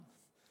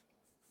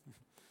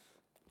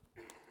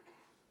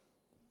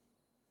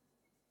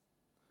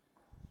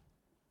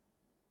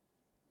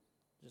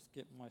just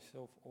get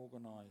myself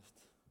organised.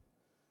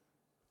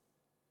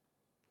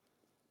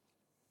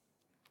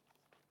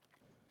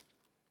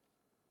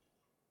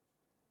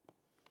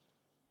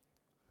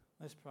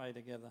 Let's pray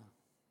together.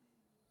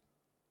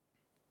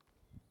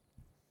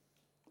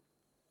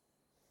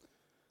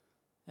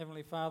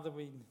 Heavenly Father,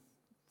 we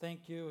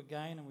thank you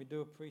again, and we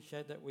do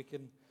appreciate that we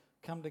can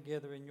come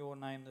together in your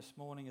name this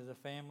morning as a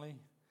family.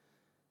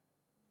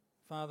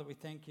 Father, we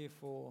thank you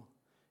for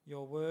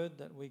your word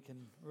that we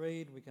can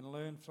read, we can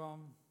learn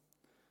from.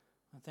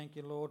 I thank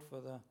you, Lord,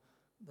 for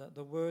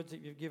the words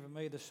that you've given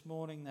me this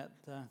morning, that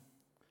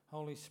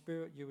Holy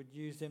Spirit, you would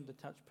use them to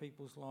touch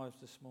people's lives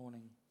this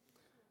morning.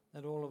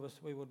 That all of us,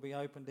 we would be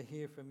open to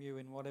hear from you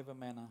in whatever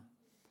manner.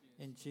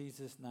 In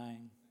Jesus'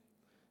 name,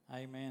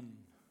 amen.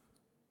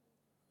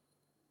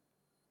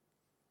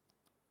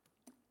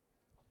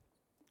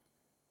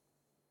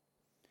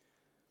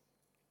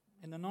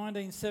 In the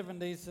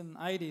 1970s and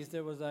 80s,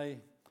 there was a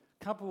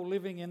couple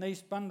living in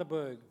East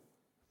Bundaberg.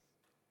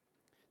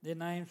 Their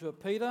names were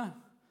Peter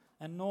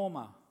and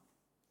Norma.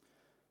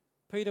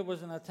 Peter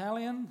was an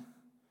Italian,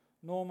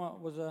 Norma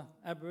was an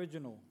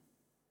Aboriginal.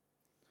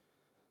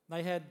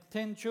 They had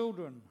 10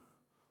 children,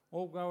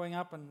 all growing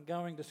up and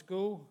going to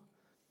school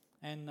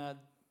and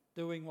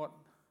doing what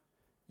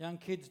young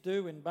kids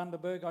do in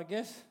Bundaberg, I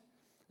guess,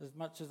 as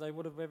much as they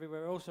would have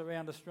everywhere else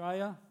around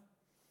Australia.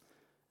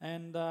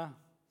 And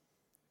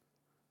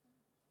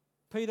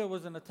Peter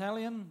was an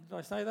Italian. Did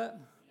I say that?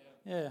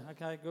 Yeah,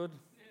 okay, good.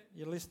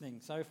 You're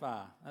listening so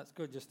far. That's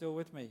good, you're still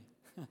with me.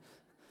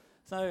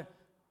 So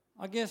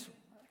I guess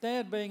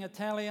Dad being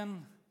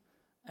Italian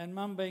and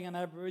Mum being an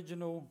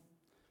Aboriginal,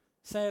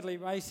 sadly,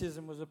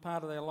 racism was a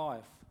part of their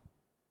life.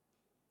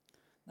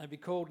 They'd be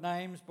called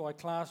names by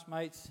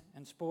classmates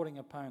and sporting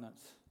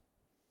opponents.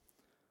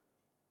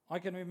 I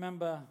can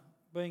remember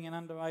being in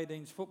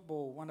under-18s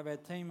football. One of our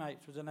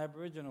teammates was an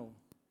Aboriginal.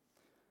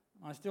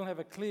 I still have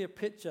a clear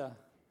picture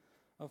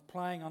of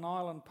playing on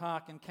Island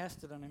Park in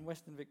Casterton in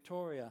Western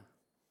Victoria.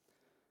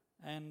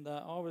 And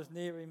I was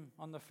near him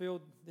on the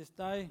field this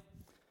day,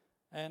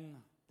 and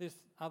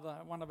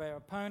one of our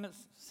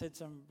opponents said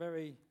some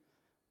very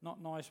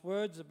not nice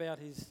words about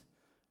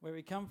where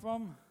he come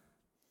from.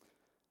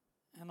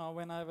 And I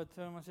went over to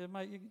him and said,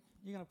 "Mate,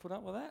 you going to put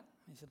up with that?"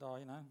 He said, "Oh,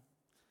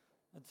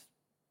 it's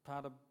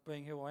part of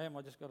being who I am.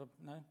 I just got to,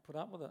 put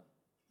up with it."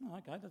 "Oh,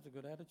 okay, that's a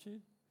good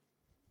attitude."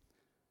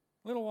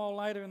 A little while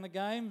later in the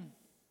game,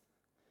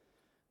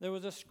 there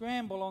was a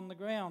scramble on the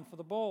ground for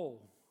the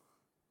ball.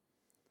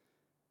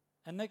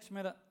 And next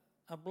minute,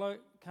 a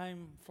bloke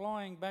came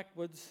flying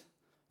backwards,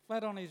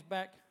 flat on his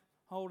back,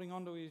 holding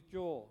onto his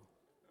jaw.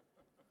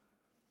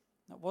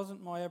 That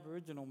wasn't my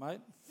Aboriginal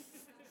mate.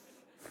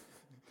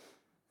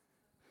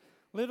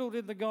 Little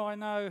did the guy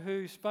know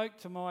who spoke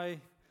to my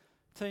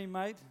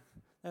teammate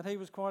that he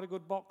was quite a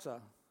good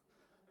boxer.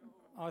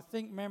 I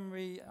think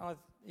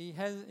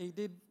he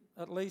did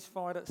at least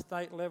fight at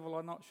state level.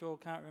 I'm not sure,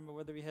 can't remember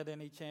whether he had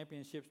any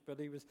championships, but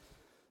he was.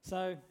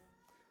 So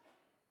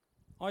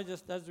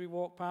as we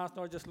walked past,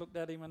 I just looked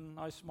at him and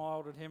I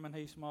smiled at him and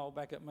he smiled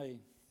back at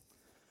me.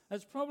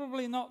 It's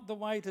probably not the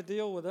way to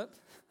deal with it.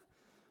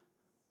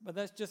 But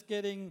that's just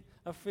getting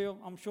a feel.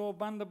 I'm sure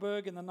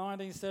Bundaberg in the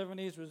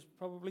 1970s was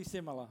probably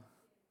similar.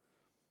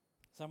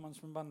 Someone's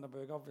from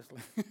Bundaberg,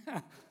 obviously.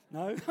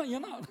 No, you're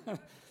not.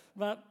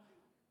 But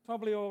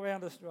probably all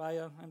around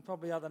Australia and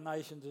probably other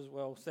nations as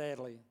well,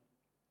 sadly.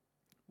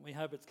 We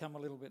hope it's come a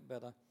little bit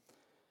better.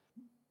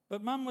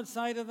 But Mum would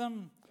say to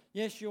them,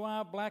 "Yes, you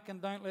are black,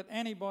 and don't let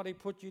anybody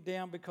put you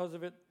down because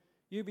of it.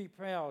 You be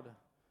proud.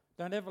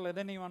 Don't ever let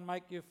anyone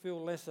make you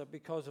feel lesser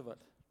because of it."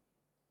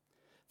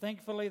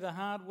 Thankfully, the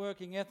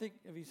hard-working ethic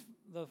of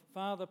the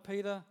father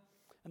Peter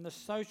and the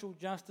social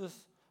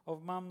justice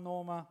of Mum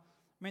Norma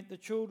meant the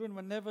children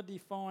were never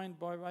defined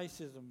by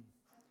racism.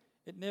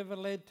 It never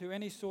led to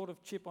any sort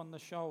of chip on the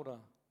shoulder.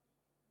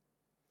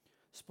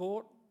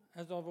 Sport,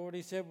 as I've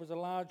already said, was a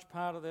large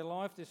part of their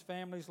life, this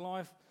family's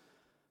life.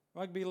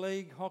 Rugby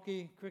league,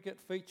 hockey,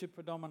 cricket featured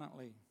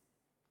predominantly.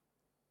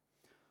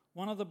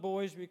 One of the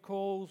boys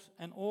recalls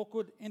an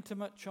awkward,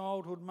 intimate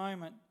childhood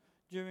moment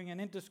during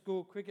an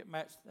inter-school cricket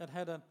match that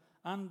had an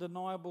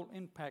undeniable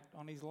impact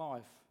on his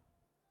life.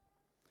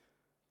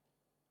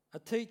 A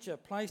teacher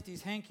placed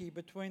his hanky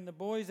between the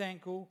boy's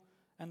ankle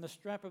and the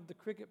strap of the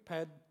cricket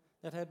pad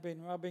that had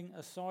been rubbing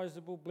a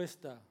sizable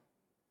blister.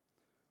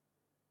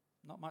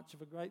 Not much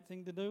of a great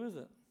thing to do, is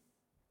it?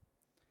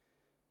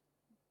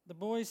 The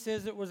boy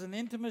says it was an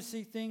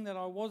intimacy thing that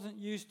I wasn't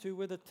used to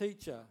with a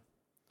teacher,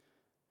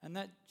 and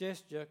that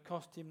gesture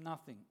cost him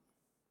nothing.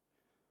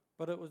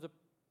 But it was a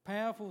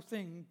powerful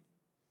thing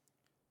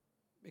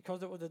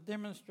because it was a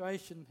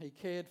demonstration he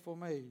cared for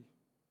me.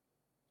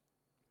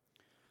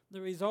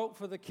 The result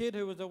for the kid,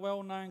 who was a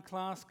well-known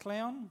class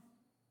clown,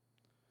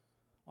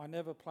 I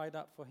never played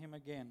up for him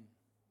again.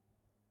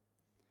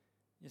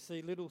 You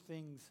see, little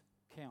things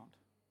count.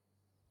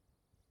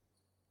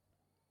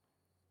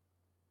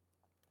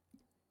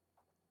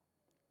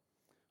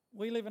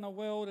 We live in a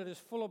world that is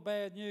full of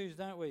bad news,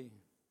 don't we?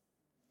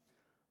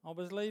 I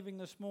was leaving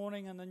this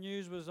morning and the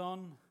news was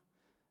on,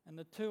 And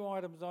the two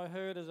items I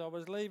heard as I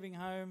was leaving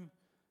home,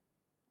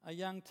 a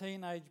young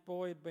teenage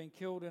boy had been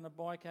killed in a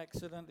bike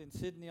accident in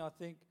Sydney, I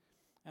think,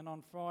 and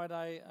on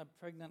Friday a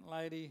pregnant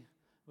lady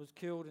was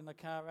killed in a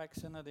car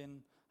accident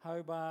in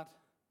Hobart.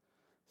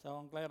 So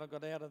I'm glad I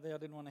got out of there. I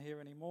didn't want to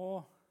hear any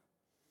more.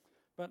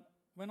 But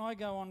when I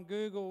go on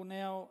Google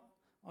now,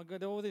 I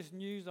get all these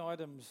news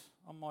items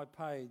on my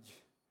page,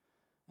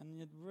 and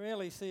you'd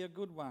rarely see a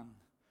good one.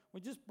 We're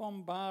just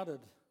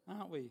bombarded,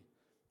 aren't we,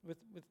 with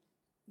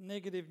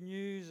negative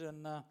news,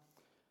 and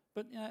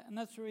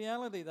that's the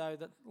reality, though,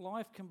 that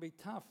life can be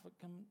tough, it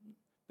can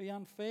be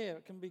unfair,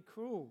 it can be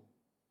cruel.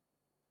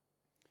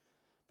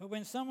 But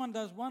when someone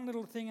does one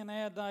little thing in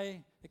our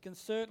day, it can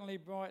certainly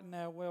brighten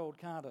our world,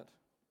 can't it?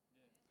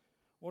 Yeah.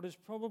 What is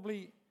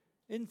probably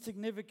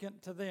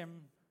insignificant to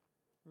them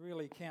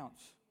really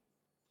counts.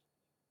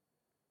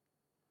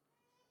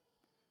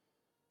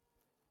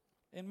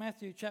 In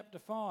Matthew chapter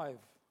 5,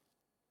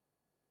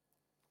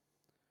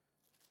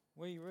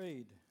 we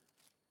read,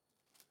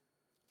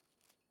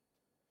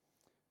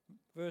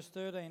 verse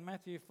 13,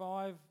 Matthew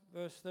 5,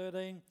 verse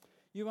 13,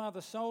 "You are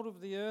the salt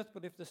of the earth,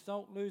 but if the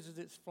salt loses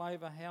its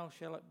flavour, how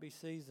shall it be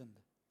seasoned?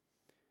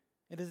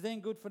 It is then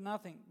good for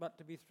nothing but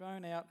to be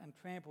thrown out and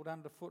trampled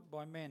underfoot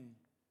by men.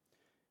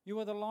 You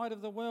are the light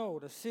of the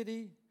world. A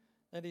city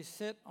that is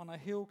set on a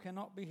hill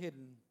cannot be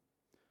hidden,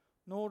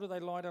 nor do they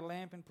light a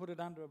lamp and put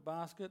it under a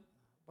basket,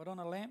 but on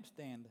a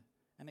lampstand,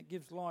 and it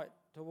gives light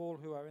to all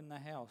who are in the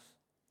house.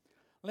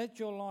 Let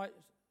your light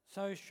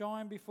so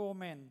shine before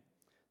men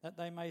that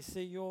they may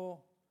see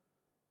your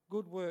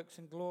good works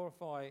and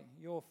glorify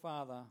your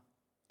Father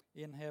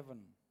in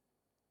heaven."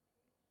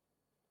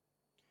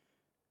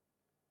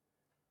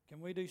 Can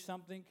we do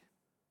something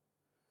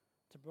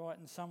to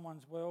brighten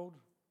someone's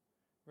world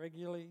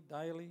regularly,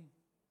 daily?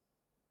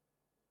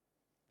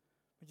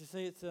 But you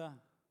see, it's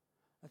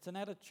an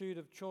attitude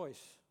of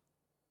choice.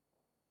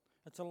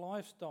 It's a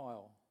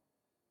lifestyle.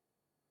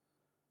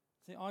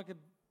 See,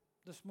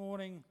 this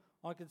morning,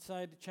 I could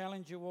say to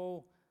challenge you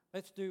all,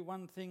 let's do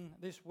one thing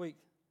this week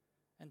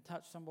and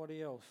touch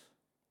somebody else.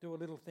 Do a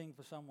little thing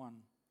for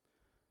someone.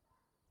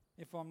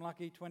 If I'm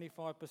lucky,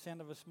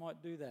 25% of us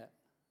might do that.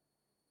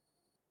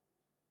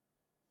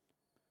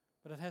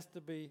 But it has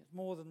to be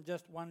more than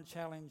just one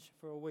challenge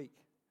for a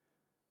week.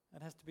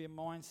 It has to be a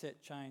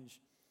mindset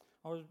change.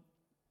 I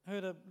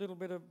heard a little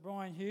bit of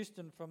Brian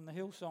Houston from the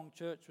Hillsong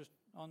Church was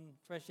on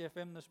Fresh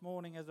FM this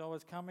morning as I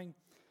was coming,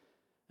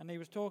 and he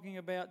was talking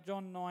about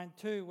John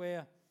 9:2,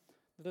 where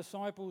the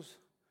disciples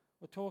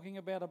were talking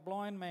about a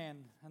blind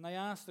man, and they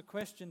asked the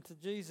question to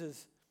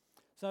Jesus,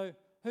 so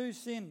who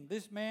sinned,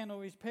 this man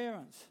or his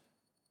parents?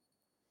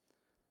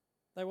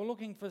 They were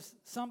looking for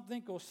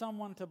something or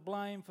someone to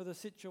blame for the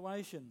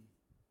situation.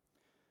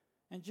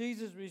 And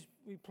Jesus'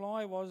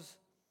 reply was,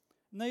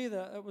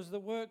 neither.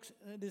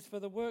 It is for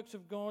the works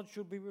of God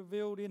should be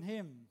revealed in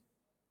him.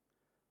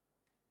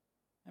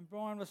 And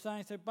Brian was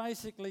saying, so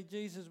basically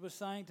Jesus was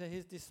saying to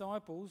his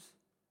disciples,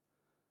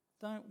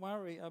 don't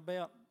worry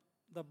about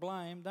the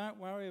blame, don't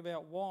worry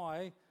about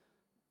why,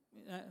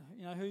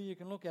 who you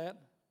can look at.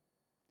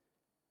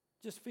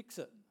 Just fix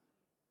it.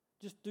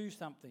 Just do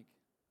something.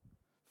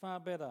 Far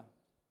better.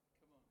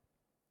 Come on.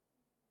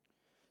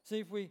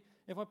 See,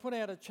 if I put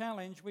out a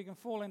challenge, we can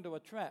fall into a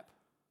trap.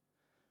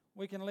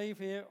 We can leave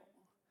here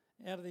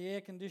out of the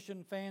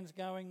air-conditioned, fans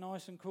going,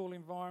 nice and cool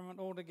environment,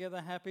 all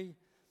together, happy.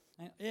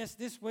 And yes,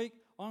 this week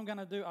I'm going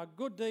to do a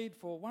good deed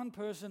for one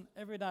person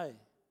every day.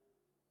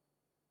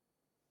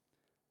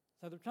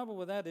 So the trouble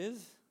with that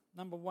is,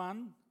 number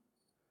one,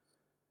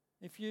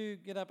 if you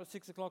get up at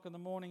 6 o'clock in the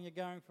morning, you're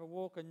going for a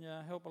walk and you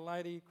help a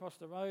lady cross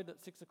the road at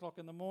 6 o'clock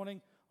in the morning,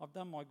 I've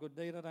done my good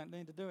deed, I don't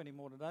need to do any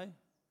more today.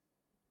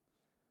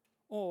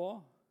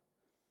 Or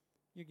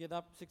you get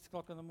up 6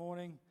 o'clock in the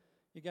morning,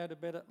 you go to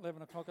bed at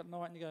 11 o'clock at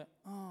night and you go,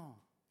 oh,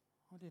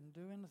 I didn't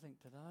do anything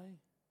today.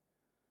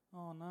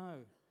 Oh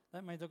no,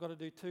 that means I've got to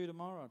do 2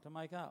 tomorrow to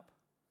make up.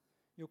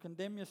 You'll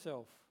condemn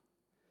yourself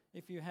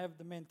if you have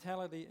the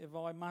mentality of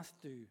I must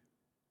do.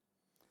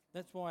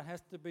 That's why it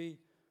has to be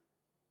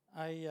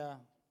a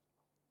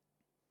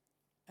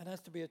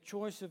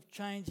choice of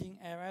changing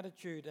our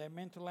attitude, our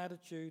mental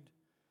attitude.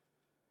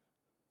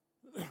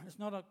 It's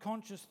not a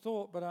conscious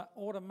thought, but an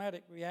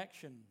automatic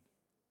reaction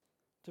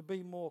to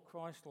be more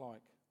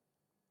Christ-like.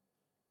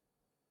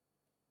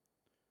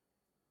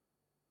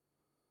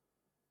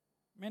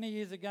 Many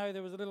years ago,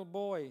 there was a little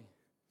boy,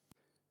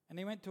 and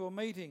he went to a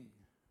meeting.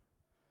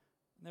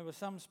 And there was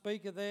some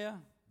speaker there.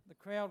 The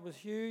crowd was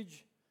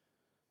huge,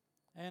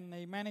 and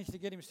he managed to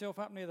get himself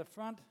up near the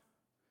front,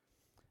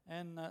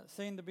 and it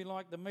seemed to be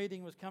like the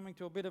meeting was coming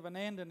to a bit of an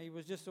end, and he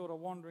was just sort of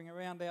wandering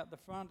around out the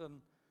front,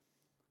 and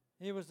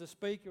here was the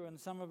speaker, and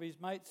some of his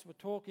mates were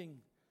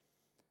talking,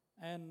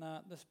 and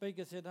the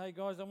speaker said, hey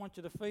guys, I want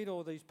you to feed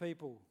all these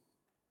people.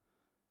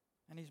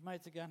 And his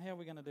mates are going, how are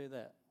we going to do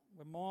that?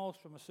 We're miles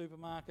from a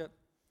supermarket,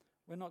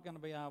 we're not going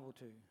to be able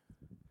to.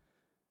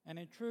 And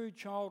in true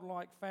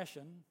childlike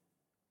fashion,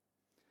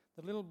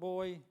 the little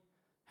boy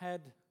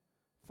had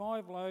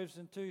 5 loaves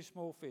and 2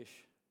 small fish.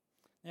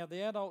 Now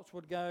the adults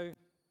would go,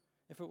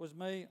 If it was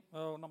me,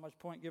 well, not much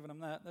point giving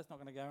them that. That's not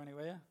going to go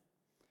anywhere.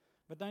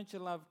 But don't you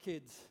love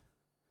kids?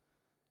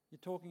 You're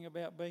talking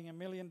about being $1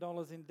 million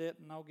in debt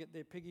and they'll get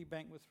their piggy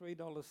bank with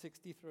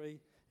 $3.63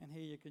 and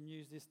here you can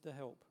use this to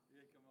help.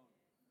 Yeah, come on.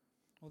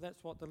 Well,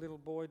 that's what the little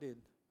boy did.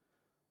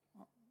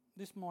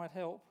 This might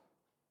help.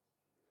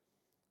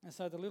 And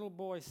so the little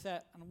boy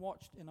sat and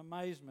watched in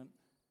amazement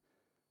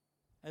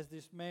as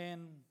this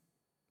man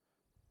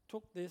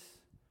took this,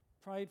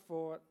 prayed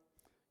for it,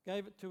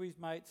 gave it to his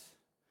mates,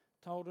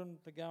 told them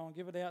to go and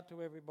give it out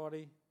to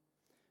everybody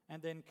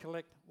and then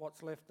collect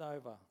what's left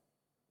over.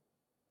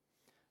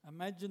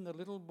 Imagine the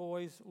little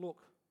boy's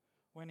look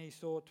when he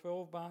saw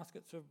 12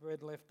 baskets of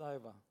bread left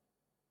over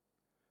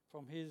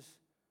from his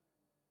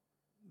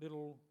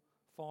little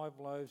 5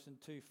 loaves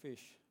and 2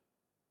 fish.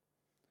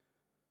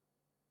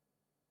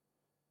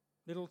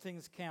 Little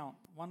things count.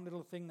 One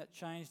little thing that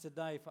changed a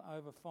day for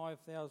over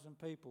 5,000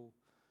 people.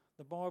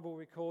 The Bible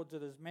records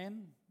it as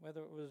men,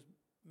 whether it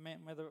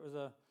was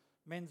a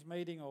men's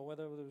meeting or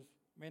whether there was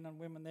men and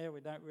women there, we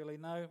don't really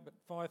know. But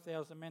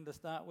 5,000 men to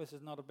start with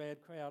is not a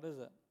bad crowd, is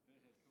it?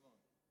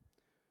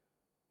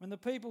 When the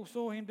people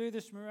saw him do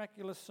this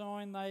miraculous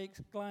sign, they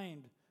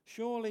exclaimed,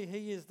 "Surely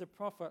he is the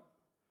prophet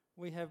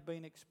we have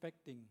been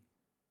expecting."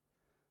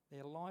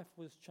 Their life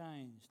was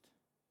changed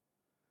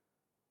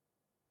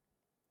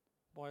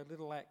by a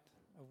little act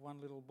of one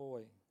little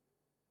boy.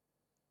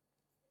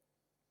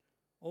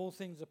 All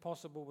things are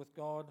possible with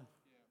God.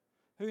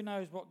 Yeah. Who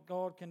knows what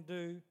God can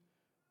do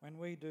when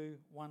we do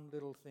one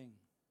little thing?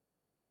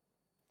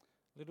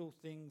 Little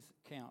things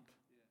count.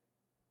 Yeah.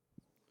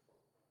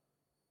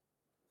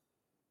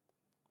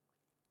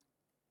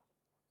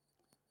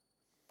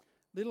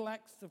 Little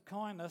acts of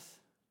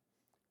kindness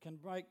can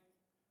break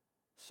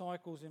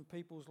cycles in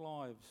people's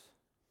lives.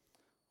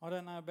 I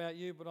don't know about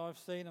you, but I've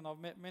seen and I've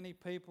met many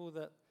people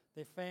that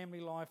their family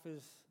life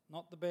is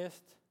not the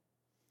best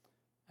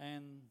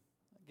and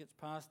it gets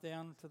passed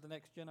down to the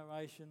next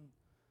generation,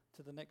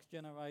 to the next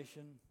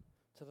generation,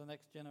 to the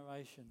next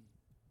generation.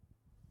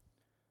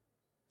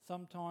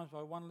 Sometimes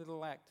by one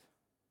little act,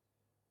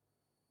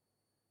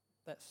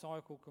 that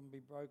cycle can be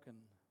broken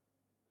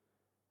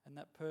and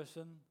that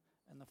person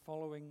and the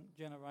following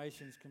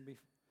generations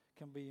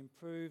can be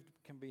improved,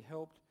 can be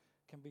helped,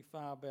 can be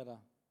far better.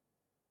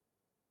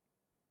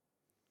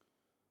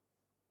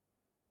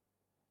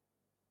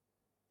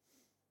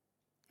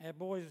 Our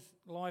boy's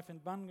life in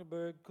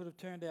Bundaberg could have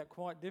turned out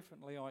quite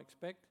differently, I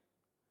expect,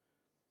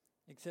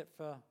 except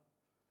for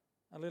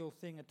a little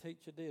thing a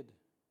teacher did.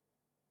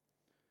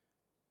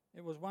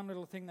 It was one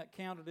little thing that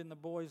counted in the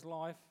boy's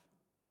life,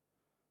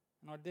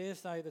 and I dare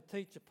say the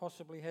teacher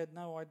possibly had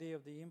no idea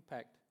of the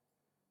impact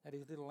that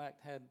his little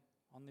act had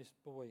on this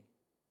boy.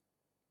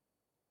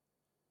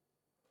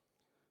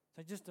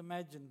 So just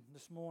imagine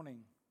this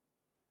morning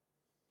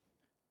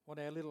what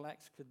our little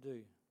acts could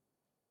do.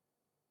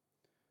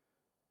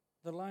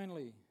 The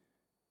lonely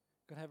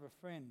could have a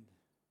friend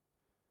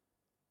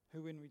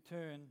who in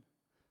return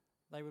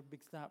they would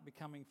start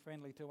becoming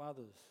friendly to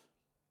others.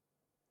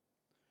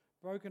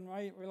 Broken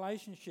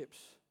relationships,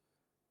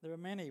 there are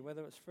many,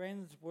 whether it's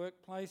friends,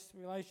 workplace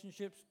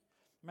relationships,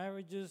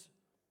 marriages,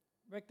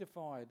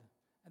 rectified,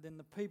 and then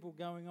the people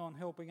going on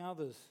helping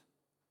others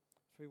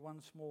through one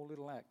small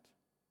little act.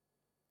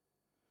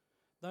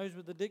 Those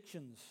with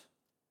addictions,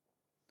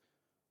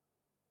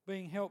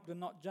 being helped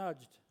and not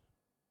judged,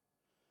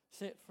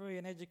 set free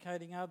and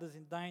educating others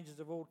in dangers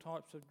of all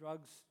types of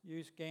drugs,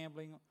 use,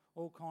 gambling,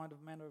 all kind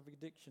of manner of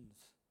addictions.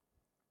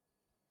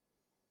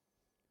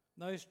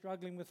 Those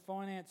struggling with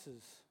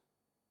finances,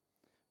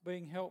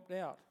 being helped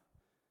out,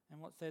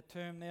 and what's their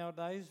term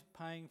nowadays,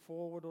 paying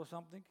forward or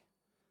something.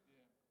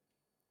 Yeah.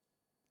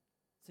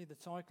 See, the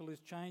cycle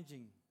is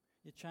changing.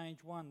 You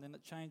change one, then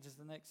it changes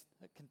the next.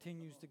 It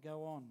continues to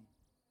go on.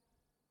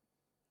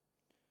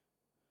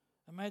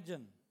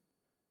 Imagine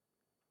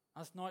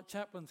us night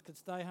chaplains could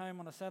stay home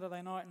on a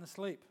Saturday night and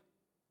sleep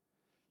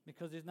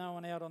because there's no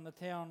one out on the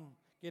town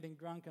getting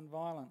drunk and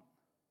violent.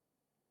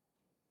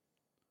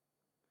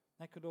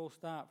 That could all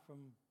start from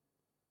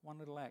one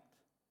little act.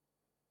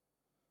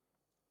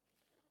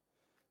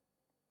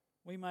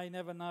 We may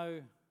never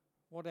know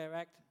what our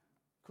act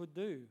could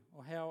do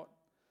or how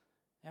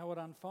it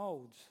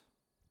unfolds.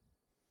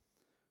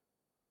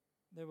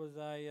 There was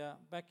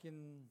back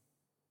in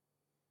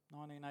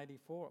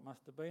 1984, it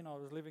must have been, I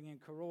was living in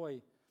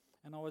Karoi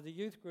and I was a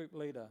youth group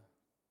leader.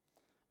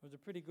 It was a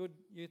pretty good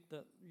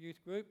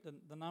youth group.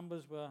 The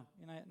numbers were,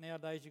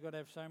 nowadays you've got to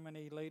have so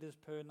many leaders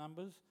per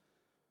numbers.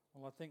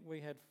 Well, I think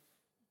we had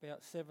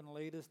about 7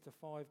 leaders to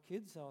 5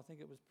 kids, so I think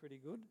it was pretty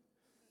good.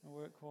 It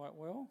worked quite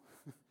well.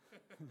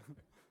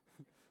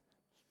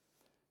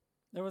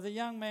 There was a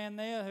young man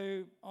there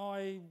who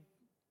I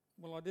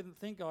didn't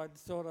think I'd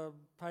sort of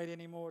paid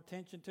any more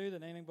attention to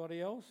than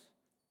anybody else.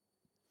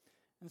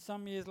 And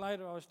some years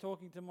later, I was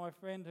talking to my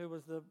friend who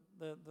was the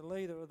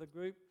leader of the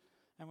group,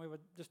 and we were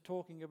just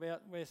talking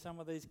about where some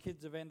of these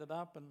kids have ended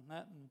up and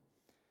that. And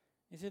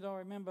he said,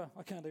 I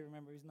can't even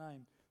remember his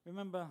name.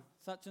 Remember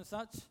such and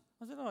such?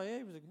 I said, oh yeah,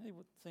 he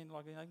seemed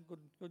like a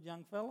good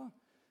young fella.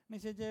 And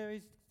he said, yeah,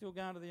 he's still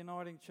going to the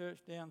Uniting Church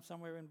down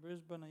somewhere in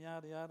Brisbane and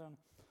yada yada. And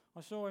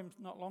I saw him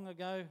not long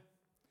ago,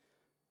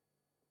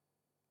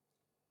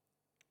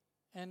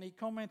 and he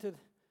commented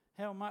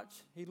how much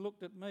he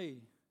looked at me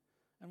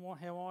and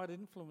how I'd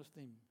influenced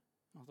him.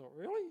 I thought,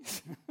 really?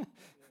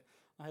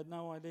 I had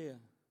no idea.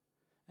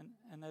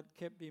 And that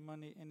kept him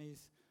in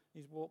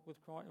his walk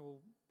with Christ,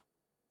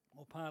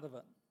 or part of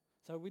it.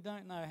 So we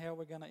don't know how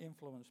we're going to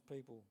influence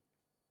people.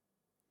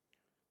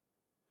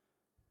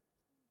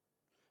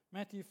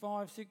 Matthew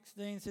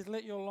 5:16 says,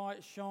 let your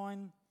light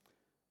shine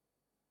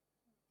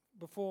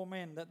before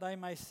men, that they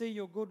may see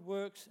your good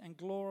works and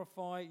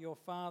glorify your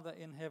Father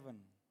in heaven.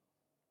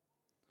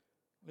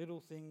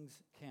 Little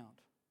things count.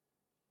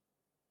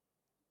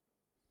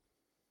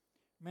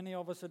 Many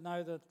of us would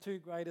know the two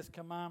greatest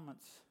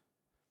commandments.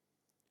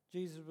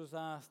 Jesus was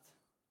asked,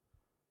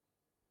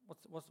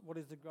 what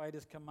is the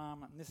greatest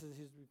commandment? And this is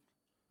his...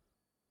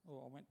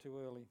 Oh, I went too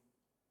early.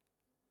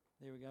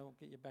 There we go. We'll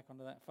get you back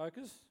onto that.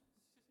 Focus.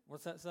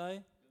 What's that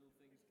say?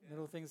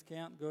 Little things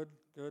count. Good.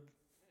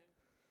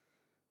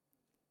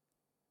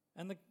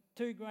 And the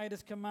two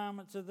greatest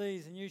commandments are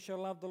these: and you shall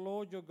love the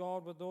Lord your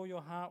God with all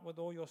your heart, with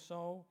all your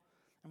soul,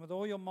 and with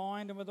all your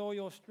mind, and with all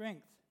your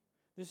strength.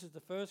 This is the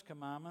first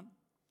commandment.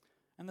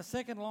 And the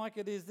second like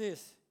it is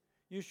this: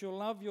 you shall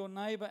love your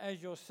neighbour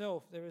as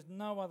yourself. There is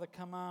no other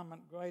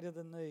commandment greater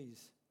than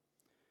these.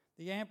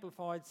 The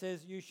Amplified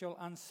says, you shall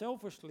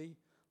unselfishly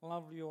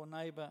love your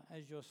neighbour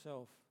as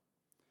yourself.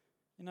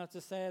 You know, it's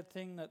a sad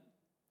thing that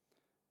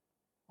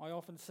I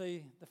often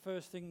see the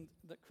first thing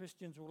that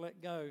Christians will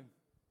let go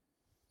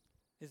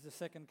is the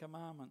second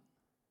commandment.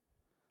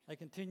 They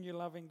continue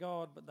loving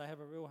God, but they have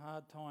a real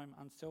hard time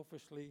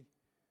unselfishly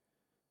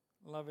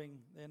loving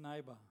their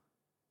neighbour.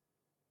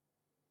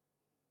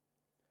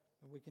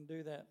 If we can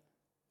do that,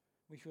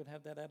 we should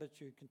have that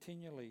attitude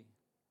continually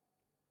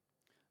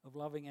of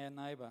loving our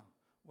neighbour,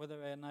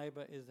 whether our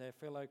neighbour is our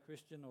fellow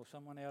Christian or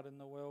someone out in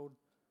the world.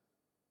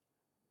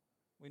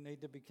 We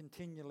need to be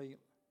continually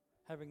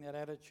having that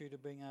attitude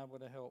of being able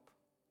to help.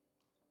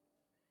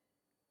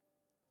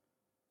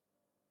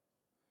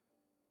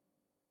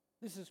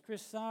 This is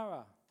Chris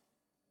Sara.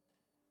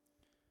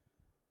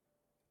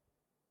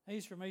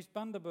 He's from East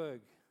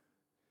Bundaberg.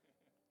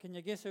 Can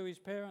you guess who his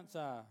parents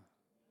are?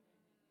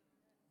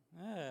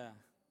 Yeah,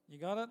 you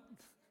got it?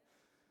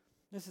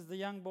 This is the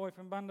young boy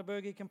from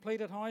Bundaberg. He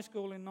completed high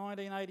school in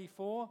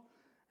 1984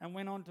 and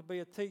went on to be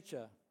a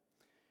teacher.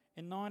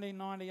 In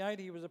 1998,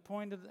 he was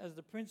appointed as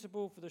the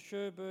principal for the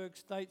Cherbourg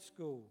State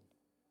School.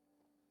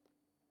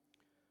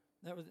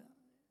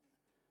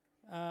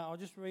 I'll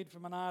just read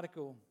from an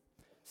article.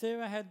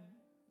 Sarah had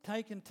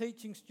taken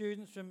teaching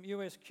students from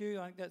USQ,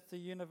 I think that's the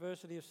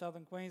University of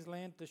Southern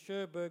Queensland, to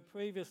Cherbourg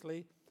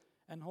previously,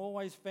 and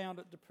always found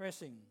it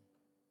depressing.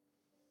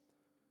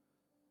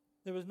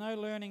 There was no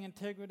learning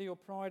integrity or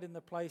pride in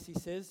the place, he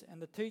says, and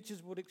the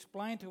teachers would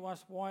explain to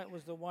us why it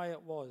was the way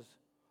it was,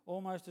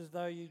 almost as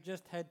though you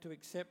just had to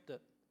accept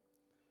it.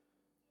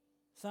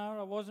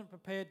 Sarah wasn't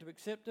prepared to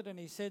accept it, and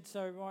he said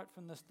so right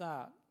from the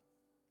start.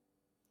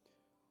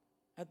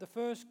 At the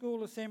first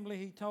school assembly,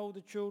 he told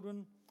the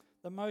children,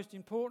 the most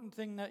important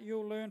thing that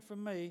you'll learn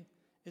from me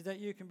is that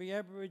you can be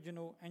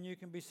Aboriginal and you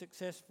can be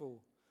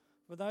successful.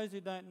 For those who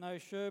don't know,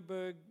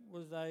 Cherbourg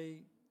was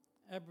an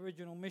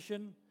Aboriginal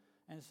mission,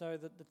 and so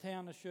that the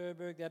town of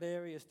Cherbourg, that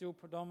area, is still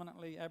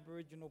predominantly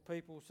Aboriginal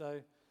people,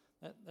 so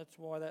that's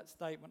why that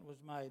statement was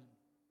made.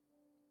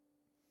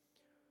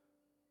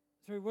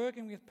 Through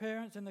working with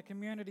parents and the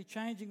community,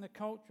 changing the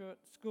culture at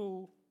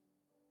school,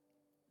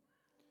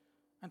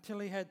 until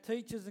he had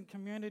teachers and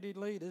community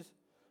leaders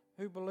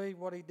who believed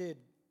what he did.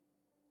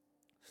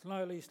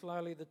 Slowly,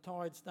 the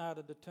tide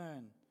started to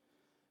turn.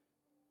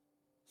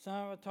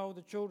 Sarah told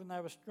the children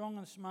they were strong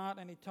and smart,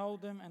 and he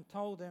told them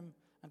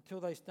until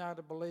they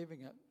started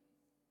believing it.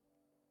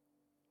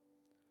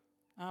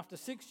 After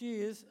 6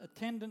 years,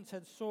 attendance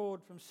had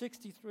soared from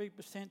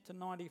 63% to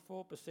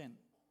 94%,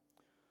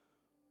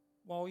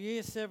 while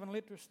Year 7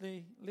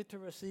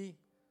 literacy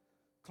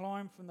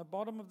climbed from the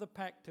bottom of the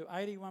pack to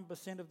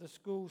 81% of the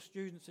school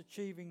students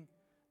achieving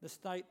the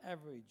state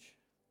average.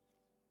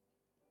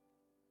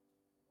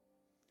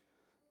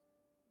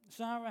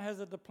 Sarah has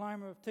a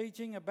Diploma of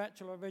Teaching, a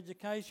Bachelor of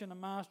Education, a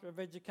Master of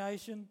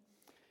Education.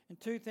 In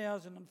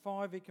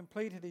 2005, he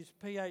completed his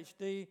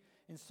PhD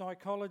in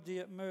Psychology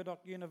at Murdoch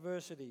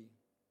University.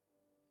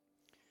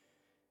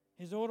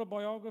 His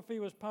autobiography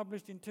was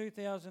published in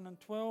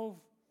 2012.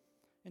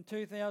 In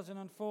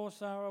 2004,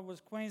 Sarah was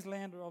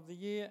Queenslander of the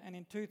Year, and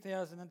in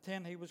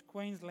 2010, he was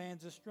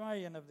Queensland's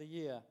Australian of the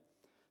Year.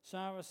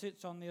 Sarah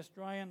sits on the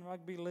Australian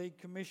Rugby League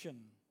Commission.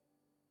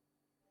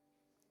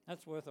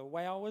 That's worth a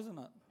wow, isn't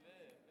it?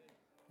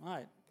 Yeah.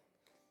 Mate,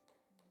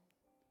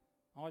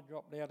 I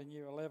dropped out in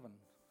Year 11.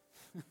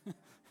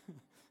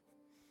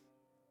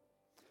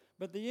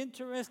 But the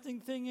interesting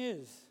thing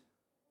is,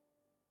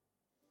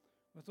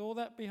 with all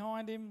that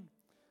behind him,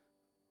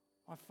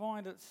 I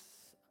find it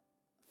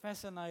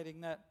fascinating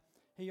that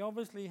he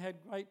obviously had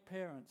great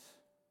parents.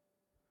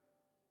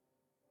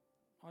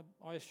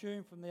 I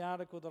assume from the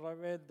article that I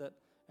read that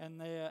and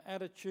their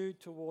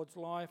attitude towards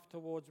life,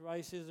 towards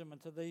racism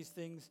and to these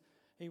things.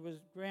 He was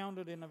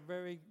grounded in a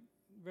very,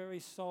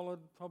 very solid,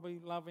 probably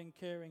loving,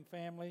 caring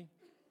family.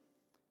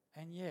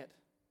 And yet,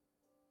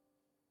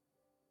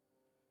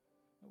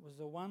 it was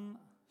the one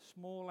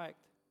small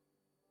act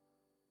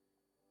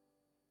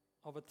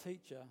of a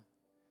teacher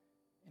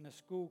in a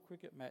school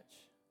cricket match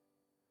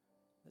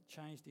that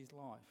changed his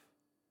life.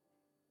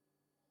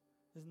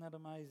 Isn't that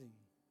amazing?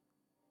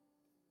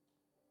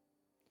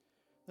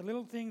 The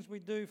little things we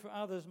do for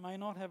others may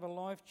not have a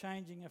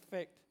life-changing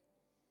effect,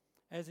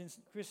 as in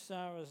Chris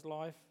Sarah's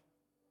life,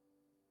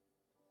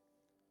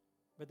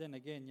 but then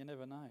again, you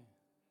never know.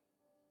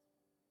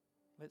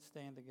 Let's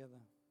stand together.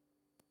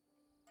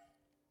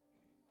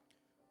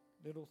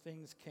 Little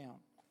things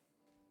count.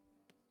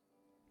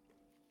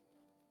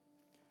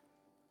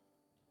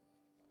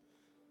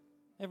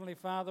 Heavenly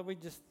Father, we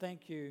just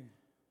thank you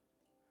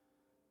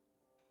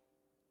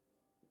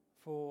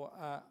for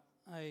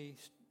a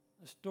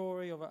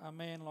story of a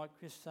man like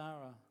Chris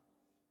Sarah,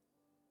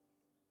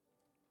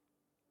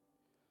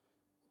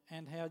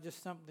 and how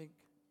just something,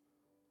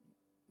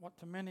 what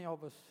to many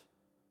of us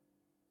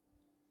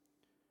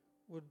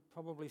would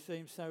probably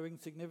seem so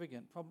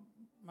insignificant,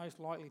 most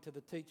likely to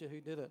the teacher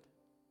who did it.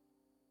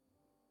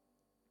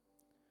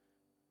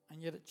 And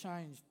yet it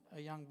changed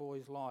a young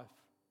boy's life.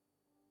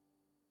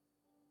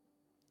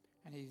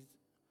 And he's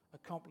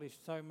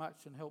accomplished so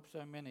much and helped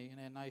so many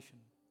in our nation.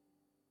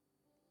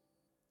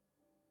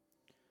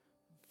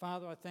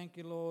 Father, I thank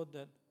you, Lord,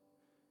 that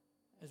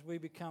as we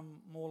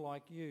become more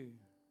like you,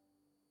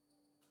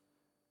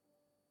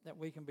 that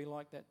we can be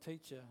like that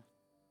teacher,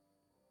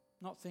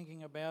 not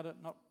thinking about it,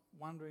 not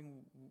wondering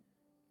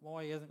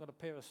why he hasn't got a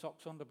pair of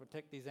socks on to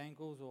protect his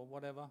ankles or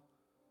whatever,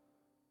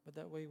 but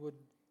that we would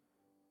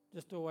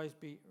just always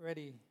be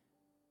ready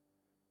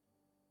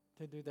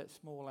to do that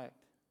small act.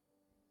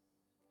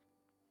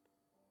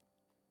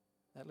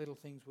 That little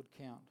things would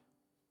count.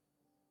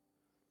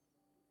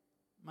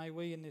 May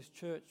we in this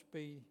church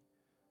be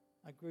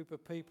a group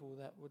of people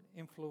that would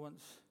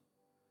influence,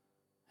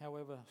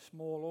 however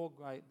small or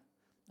great,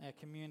 our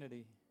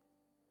community.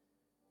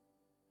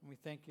 And we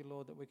thank you,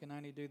 Lord, that we can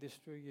only do this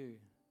through you.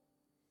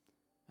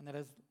 And that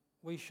as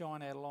we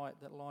shine our light,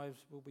 that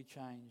lives will be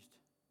changed.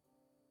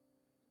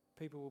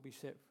 People will be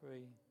set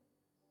free.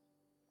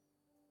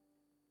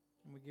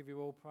 And we give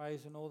you all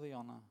praise and all the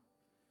honour.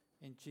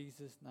 In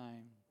Jesus'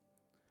 name,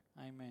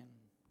 amen.